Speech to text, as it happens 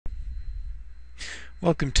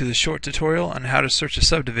Welcome to the short tutorial on how to search a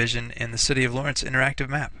subdivision in the City of Lawrence interactive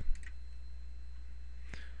map.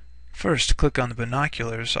 First, click on the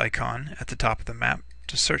binoculars icon at the top of the map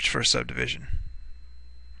to search for a subdivision.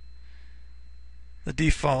 The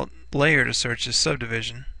default layer to search is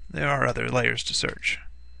subdivision. There are other layers to search,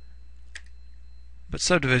 but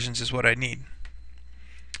subdivisions is what I need.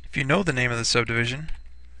 If you know the name of the subdivision,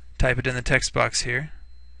 type it in the text box here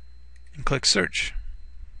and click search.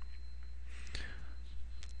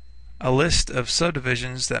 A list of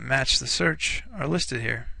subdivisions that match the search are listed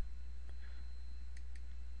here.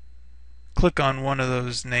 Click on one of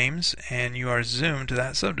those names and you are zoomed to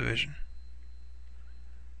that subdivision.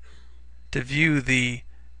 To view the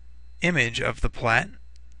image of the plat,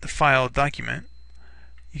 the file document,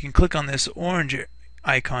 you can click on this orange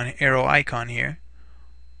icon, arrow icon here,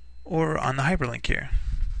 or on the hyperlink here.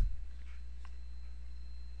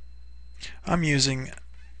 I'm using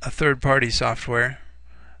a third-party software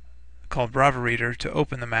called Brava Reader to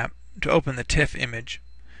open the map, to open the TIFF image.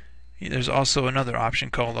 There's also another option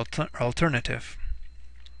called Alternative,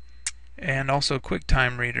 and also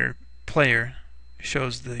QuickTime Reader Player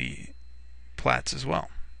shows the plats as well.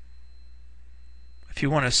 If you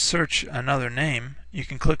want to search another name, you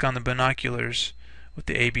can click on the binoculars with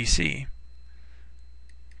the ABC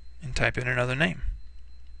and type in another name.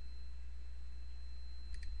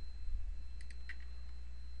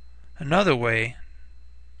 Another way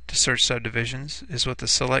to search subdivisions is with the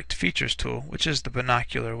Select Features tool, which is the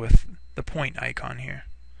binocular with the point icon here.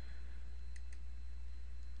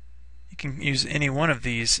 You can use any one of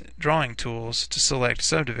these drawing tools to select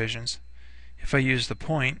subdivisions. If I use the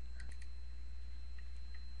point,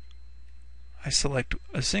 I select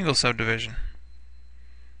a single subdivision.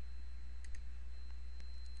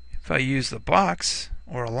 If I use the box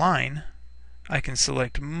or a line, I can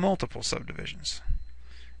select multiple subdivisions,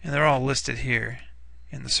 and they're all listed here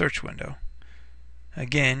in the search window.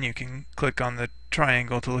 Again, you can click on the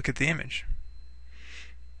triangle to look at the image.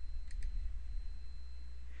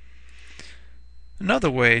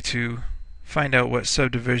 Another way to find out what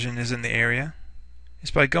subdivision is in the area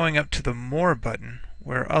is by going up to the More button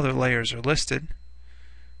where other layers are listed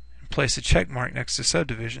and place a check mark next to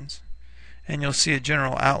subdivisions, and you'll see a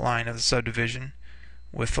general outline of the subdivision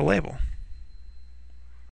with the label.